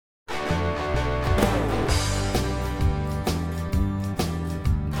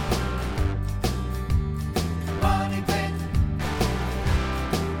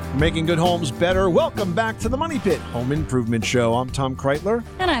Making good homes better. Welcome back to the Money Pit Home Improvement Show. I'm Tom Kreitler.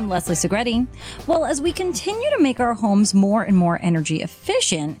 And I'm Leslie Segretti. Well, as we continue to make our homes more and more energy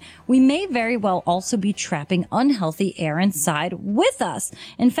efficient, we may very well also be trapping unhealthy air inside with us.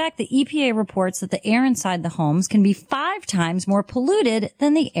 In fact, the EPA reports that the air inside the homes can be 5 times more polluted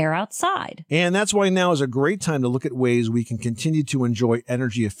than the air outside. And that's why now is a great time to look at ways we can continue to enjoy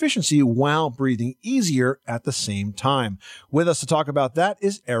energy efficiency while breathing easier at the same time. With us to talk about that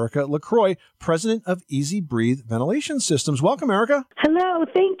is Erica LaCroix, president of Easy Breathe Ventilation Systems. Welcome, Erica. Hello,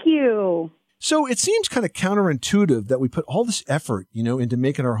 thank you. So it seems kind of counterintuitive that we put all this effort, into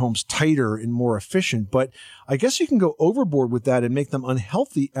making our homes tighter and more efficient, but I guess you can go overboard with that and make them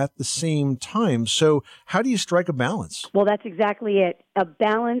unhealthy at the same time. So how do you strike a balance? Well, that's exactly it. A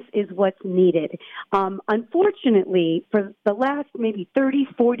balance is what's needed. Unfortunately, for the last maybe 30,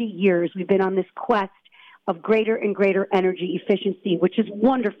 40 years, we've been on this quest of greater and greater energy efficiency, which is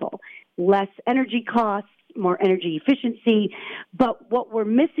wonderful. Less energy costs, more energy efficiency. But what we're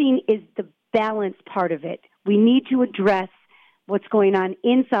missing is the balance part of it. We need to address what's going on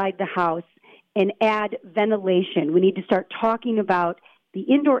inside the house and add ventilation. We need to start talking about the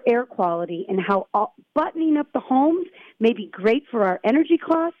indoor air quality and how buttoning up the homes may be great for our energy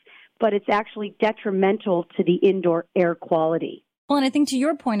costs, but it's actually detrimental to the indoor air quality. Well, and I think to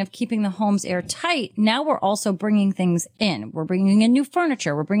your point of keeping the homes airtight, now we're also bringing things in. We're bringing in new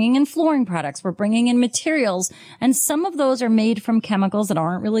furniture. We're bringing in flooring products. We're bringing in materials. And some of those are made from chemicals that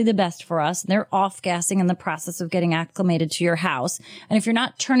aren't really the best for us. They're off-gassing in the process of getting acclimated to your house. And if you're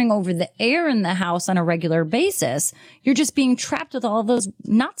not turning over the air in the house on a regular basis, you're just being trapped with all of those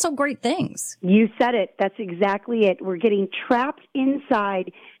not so great things. You said it. That's exactly it. We're getting trapped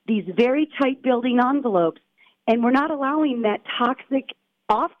inside these very tight building envelopes. And we're not allowing that toxic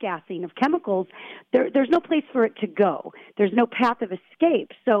off-gassing of chemicals. There's no place for it to go. There's no path of escape.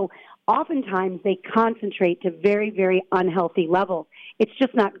 So oftentimes they concentrate to very, very unhealthy levels. It's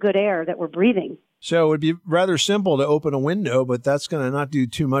just not good air that we're breathing. So it would be rather simple to open a window, but that's going to not do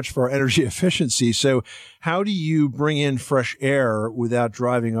too much for our energy efficiency. So how do you bring in fresh air without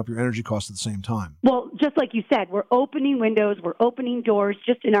driving up your energy costs at the same time? Well, just like you said, we're opening windows, we're opening doors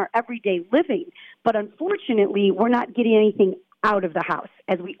just in our everyday living. But unfortunately, we're not getting anything out of the house.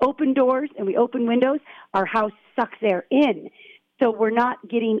 As we open doors and we open windows, our house sucks air in. So we're not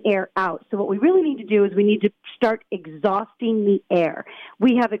getting air out. So what we really need to do is we need to start exhausting the air.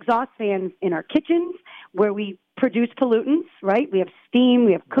 We have exhaust fans in our kitchens where we produce pollutants, right? We have steam,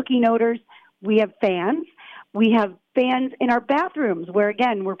 we have cooking odors, we have fans. We have fans in our bathrooms where,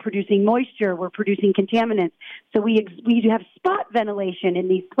 again, we're producing moisture, we're producing contaminants. So we have spot ventilation in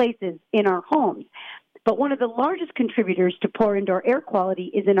these places in our homes. But one of the largest contributors to poor indoor air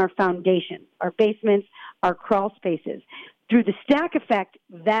quality is in our foundations, our basements, our crawl spaces. Through the stack effect,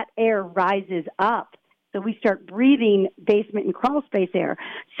 that air rises up. So we start breathing basement and crawl space air.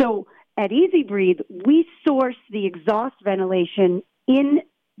 So at Easy Breathe, we source the exhaust ventilation in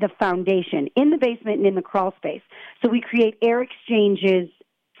the foundation, in the basement and in the crawl space. So we create air exchanges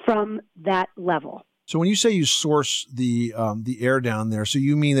from that level. So when you say you source the air down there, so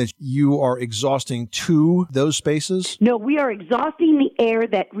you mean that you are exhausting to those spaces? No, we are exhausting the air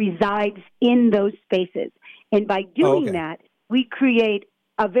that resides in those spaces. And by doing that, we create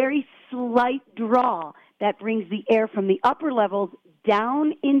a very slight draw that brings the air from the upper levels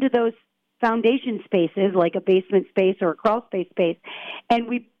down into those foundation spaces, like a basement space or a crawl space, and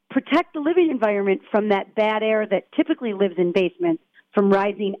we protect the living environment from that bad air that typically lives in basements from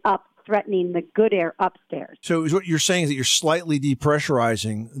rising up, threatening the good air upstairs. So what you're saying is that you're slightly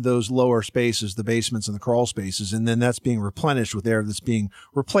depressurizing those lower spaces, the basements and the crawl spaces, and then that's being replenished with air that's being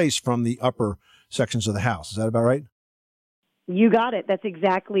replaced from the upper sections of the house. Is that about right? You got it. That's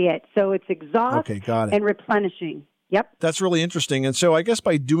exactly it. So it's exhaust and replenishing. Yep. That's really interesting. And so I guess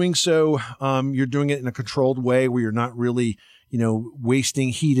by doing so, you're doing it in a controlled way where you're not really, wasting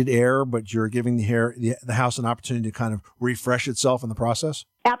heated air, but you're giving the house an opportunity to kind of refresh itself in the process?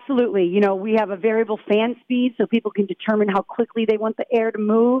 Absolutely. We have a variable fan speed so people can determine how quickly they want the air to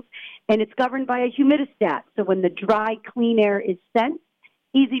move. And it's governed by a humidistat. So when the dry, clean air is sent,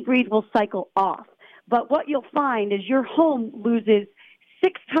 Easy Breathe will cycle off. But what you'll find is your home loses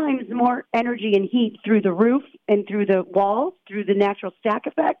 6 times more energy and heat through the roof and through the walls, through the natural stack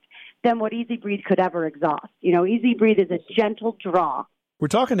effect, than what Easy Breathe could ever exhaust. Easy Breathe is a gentle draw. We're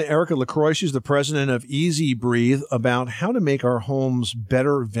talking to Erica LaCroix. She's the president of Easy Breathe about how to make our homes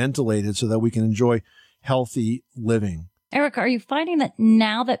better ventilated so that we can enjoy healthy living. Erica, are you finding that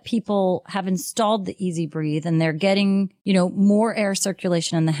now that people have installed the Easy Breathe and they're getting, more air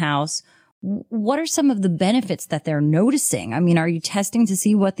circulation in the house, What are some of the benefits that they're noticing? I mean, are you testing to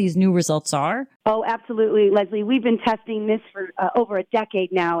see what these new results are? Oh, absolutely, Leslie. We've been testing this for over a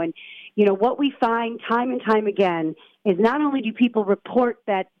decade now. And, you know, what we find time and time again is not only do people report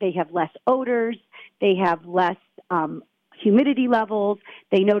that they have less odors, they have less humidity levels,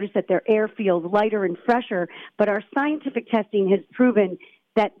 they notice that their air feels lighter and fresher, but our scientific testing has proven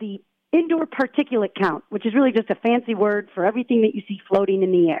that the indoor particulate count, which is really just a fancy word for everything that you see floating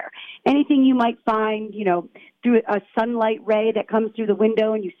in the air, anything you might find, you know, through a sunlight ray that comes through the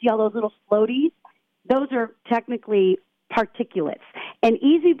window and you see all those little floaties, those are technically particulates. And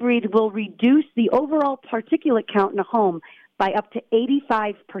Easy Breathe will reduce the overall particulate count in a home by up to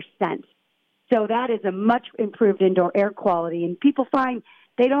 85%. So that is a much improved indoor air quality. And people find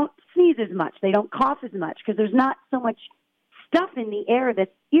they don't sneeze as much, they don't cough as much because there's not so much stuff in the air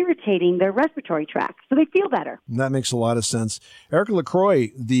that's irritating their respiratory tract. So they feel better. That makes a lot of sense. Erica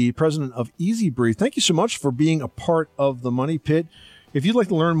LaCroix, the president of Easy Breathe, thank you so much for being a part of the Money Pit. If you'd like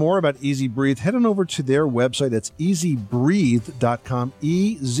to learn more about Easy Breathe, head on over to their website. That's easybreathe.com,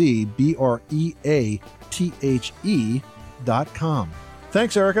 EZBREATHE.com.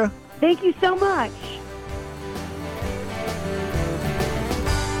 Thanks, Erica. Thank you so much.